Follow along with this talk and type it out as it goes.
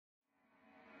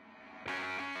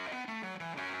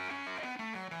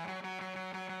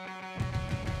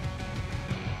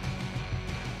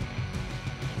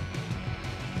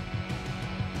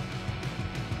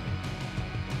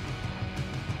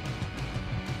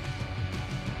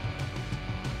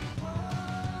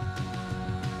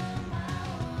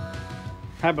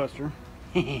Hi, Buster.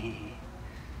 You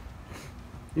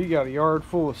got a yard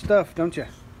full of stuff, don't you?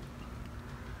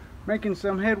 Making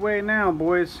some headway now,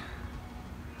 boys.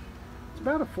 It's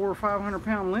about a 400 or 500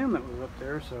 pound limb that was up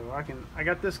there, so I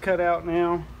got this cut out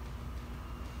now.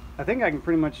 I think I can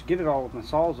pretty much get it all with my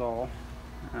Sawzall.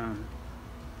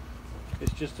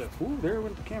 It's just ooh, there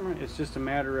went the camera. It's just a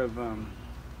matter of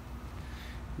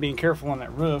being careful on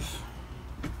that roof,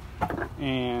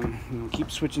 and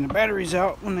keep switching the batteries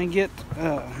out when they get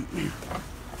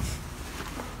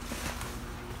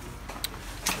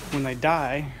when they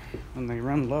die, when they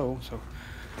run low. So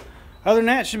other than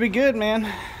that, should be good,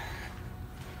 man.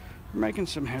 We're making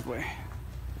some headway.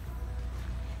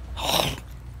 That's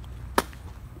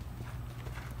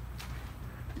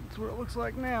what it looks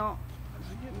like now. It's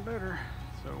getting better.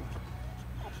 So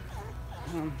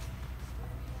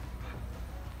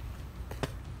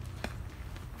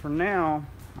for now,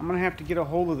 I'm gonna have to get a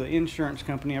hold of the insurance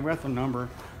company. I've got the number,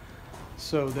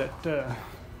 so that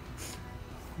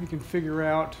we can figure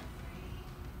out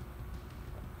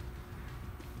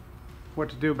what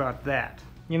to do about that.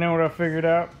 You know what I figured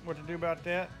out what to do about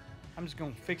that? I'm just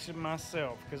gonna fix it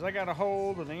myself, because I got a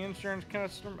hold of the insurance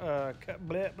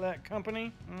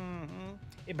company.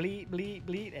 It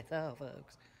bleed. That's all,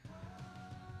 folks.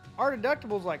 Our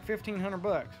deductible's like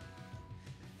 $1,500,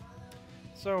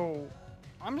 so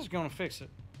I'm just gonna fix it.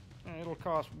 It'll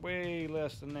cost way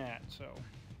less than that. So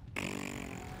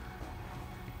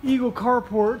Eagle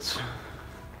Carports,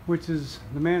 which is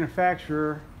the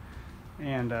manufacturer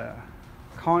and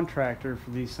contractor for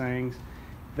these things,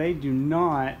 they do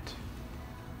not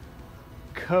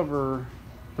cover,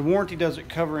 the warranty doesn't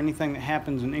cover anything that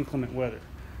happens in inclement weather.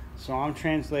 So I'm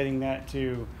translating that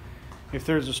to, if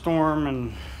there's a storm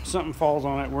and something falls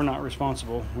on it, we're not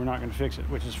responsible. We're not going to fix it,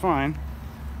 which is fine.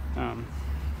 So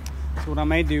what I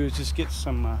may do is just get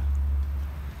some a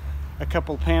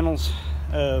couple panels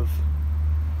of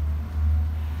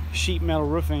sheet metal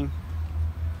roofing,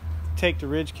 take the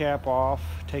ridge cap off,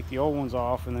 take the old ones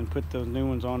off, and then put those new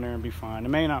ones on there and be fine. It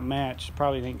may not match,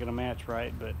 probably ain't gonna match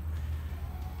right, but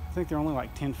I think they're only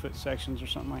like 10-foot sections or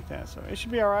something like that, so it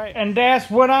should be all right. And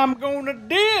that's what I'm gonna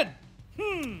did.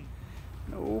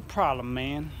 No problem,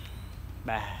 man.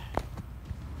 Bye.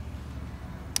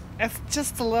 It's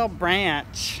just a little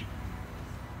branch.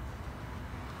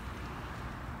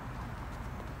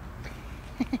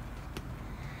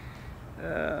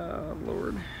 Oh,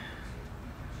 Lord.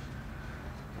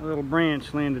 A little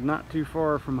branch landed not too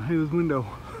far from my house window.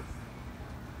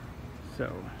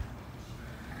 So,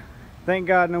 thank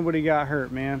God nobody got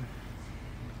hurt, man.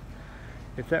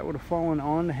 If that would have fallen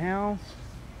on the house,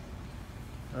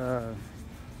 it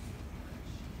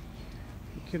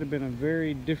could have been a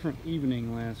very different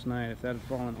evening last night if that had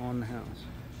fallen on the house.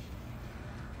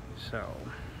 So,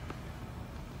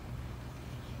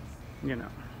 you know.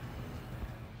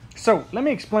 So, let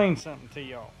me explain something to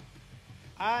y'all.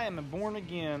 I am a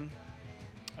born-again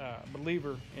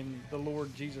believer in the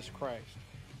Lord Jesus Christ.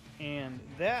 And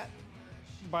that,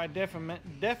 by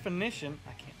definition,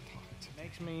 I can't talk,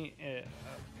 makes me a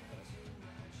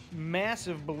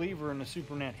massive believer in the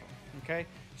supernatural, okay?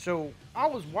 So, I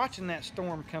was watching that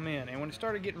storm come in, and when it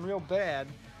started getting real bad,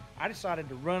 I decided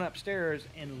to run upstairs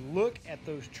and look at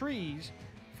those trees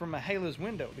from Mahala's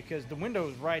window, because the window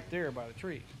is right there by the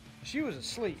trees. She was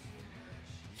asleep.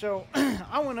 So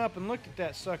I went up and looked at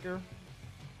that sucker,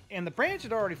 and the branch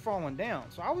had already fallen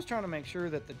down. So I was trying to make sure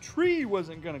that the tree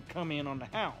wasn't going to come in on the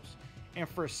house. And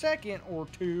for a second or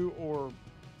two or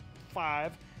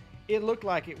 5, it looked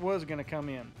like it was going to come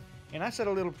in. And I said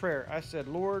a little prayer. I said,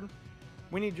 Lord,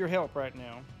 we need your help right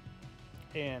now.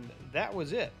 And that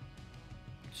was it.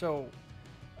 So,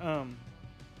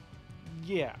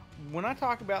 yeah, when I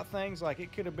talk about things like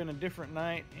it could have been a different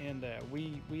night and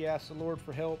we asked the Lord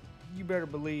for help, you better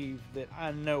believe that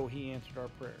I know He answered our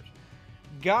prayers.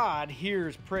 God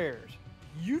hears prayers.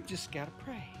 You just gotta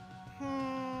pray.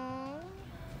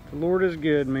 The Lord is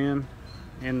good, man.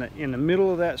 In the middle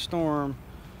of that storm,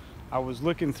 I was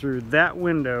looking through that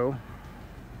window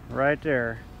right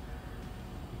there,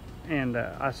 and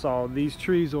I saw these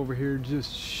trees over here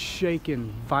just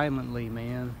shaking violently,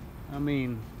 man. I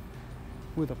mean,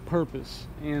 with a purpose.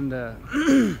 And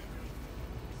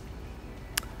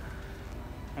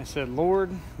I said,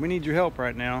 Lord, we need your help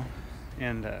right now.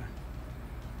 And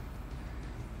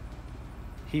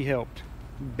He helped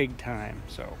big time.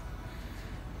 So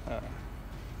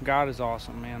God is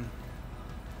awesome, man.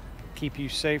 Keep you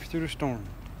safe through the storm.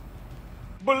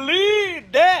 Believe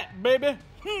that, baby.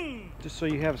 Just so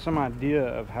you have some idea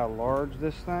of how large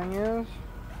this thing is,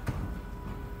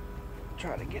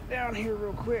 try to get down here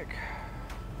real quick.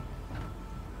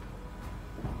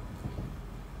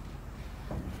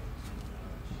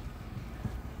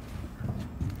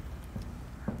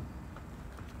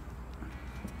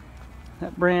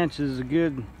 branch is a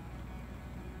good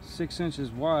 6 inches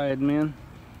wide, man.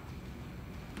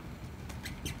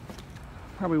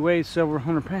 Probably weighs several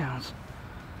hundred pounds.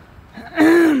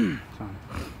 So,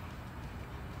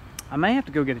 I may have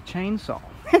to go get a chainsaw.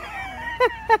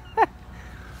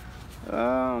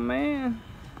 Oh man,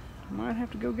 might have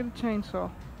to go get a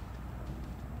chainsaw.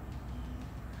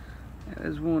 That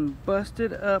is one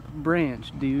busted up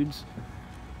branch, dudes.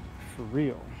 For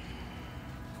real.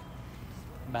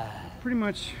 Bye. Pretty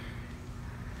much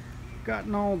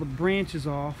gotten all the branches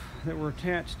off that were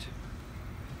attached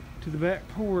to the back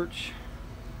porch.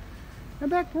 That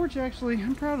back porch, actually,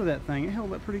 I'm proud of that thing. It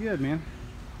held up pretty good, man.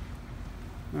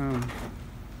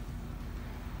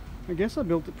 I guess I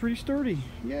built it pretty sturdy.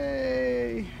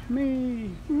 Yay!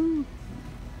 Me! Woo.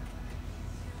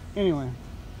 Anyway.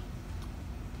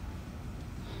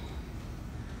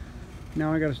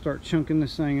 Now I gotta start chunking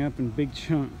this thing up in big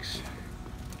chunks,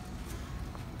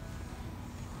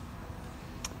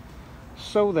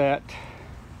 so that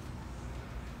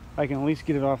I can at least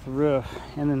get it off the roof.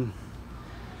 And then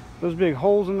those big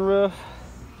holes in the roof,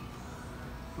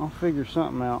 I'll figure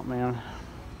something out, man.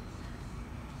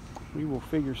 We will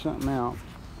figure something out.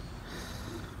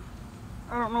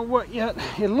 I don't know what yet.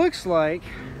 It looks like,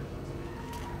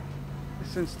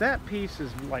 since that piece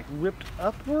is like ripped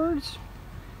upwards,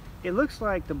 it looks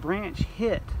like the branch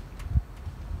hit,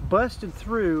 busted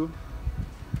through,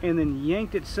 and then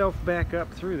yanked itself back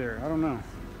up through there. I don't know.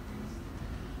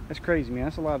 That's crazy, man.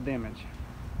 That's a lot of damage.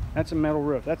 That's a metal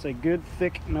roof. That's a good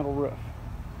thick metal roof.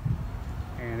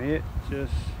 And it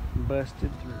just busted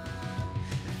through.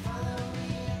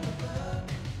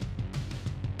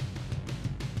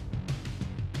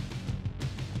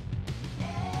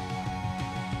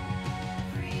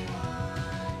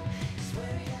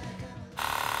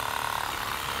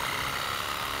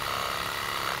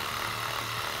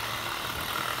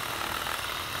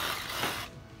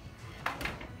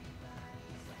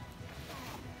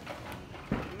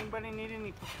 Anybody need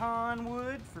any pecan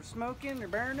wood for smoking or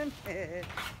burning?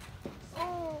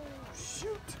 Oh,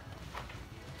 shoot.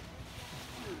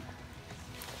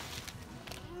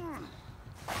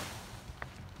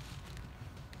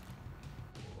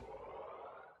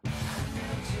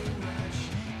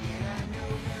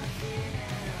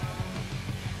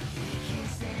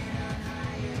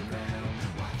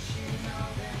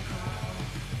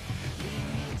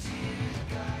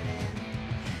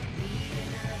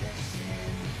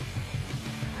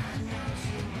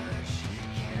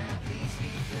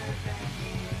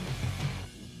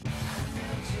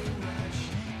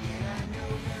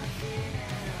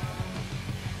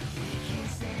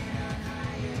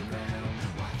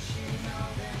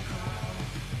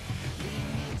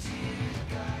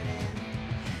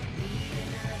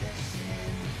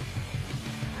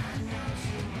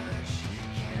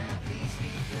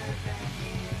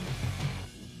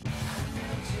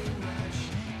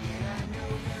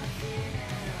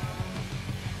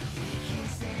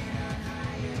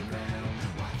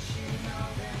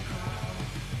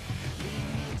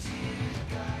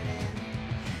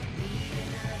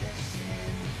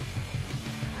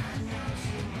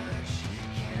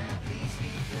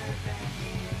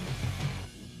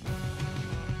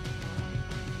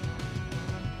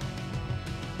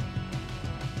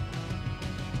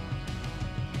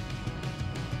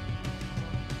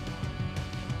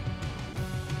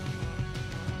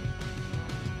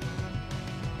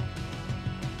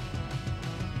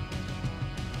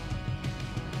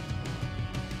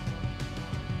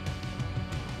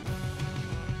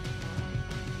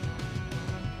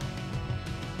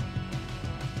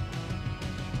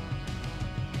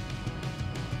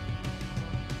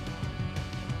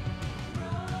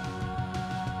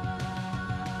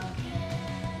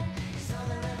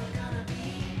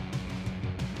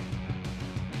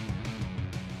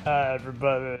 Hi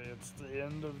everybody, it's the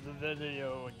end of the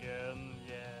video again,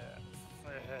 yes.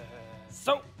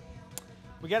 So,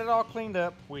 we got it all cleaned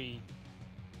up. Me.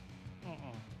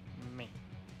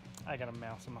 I got a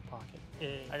mouse in my pocket.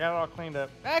 I got it all cleaned up.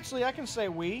 Actually, I can say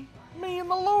we. Me and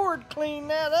the Lord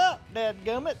cleaned that up,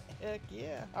 dadgummit. Heck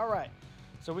yeah. Alright,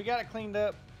 so we got it cleaned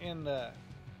up, and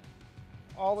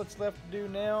all that's left to do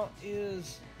now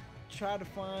is try to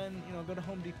find, go to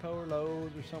Home Depot or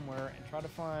Lowe's or somewhere and try to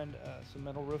find some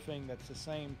metal roofing that's the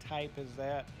same type as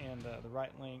that and the right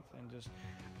length, and just,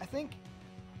 I think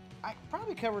I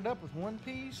probably covered up with one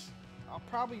piece. I'll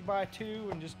probably buy two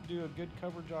and just do a good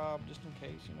cover job just in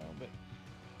case, but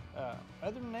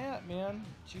other than that, man,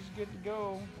 she's good to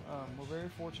go. We're very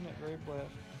fortunate, very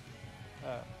blessed.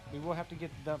 We will have to get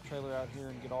the dump trailer out here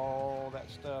and get all that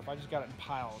stuff. I just got it in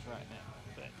piles right now,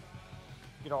 but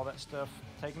get all that stuff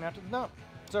taken out to the dump.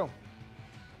 So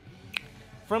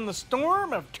from the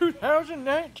storm of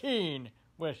 2019.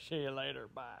 We'll see you later.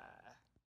 Bye.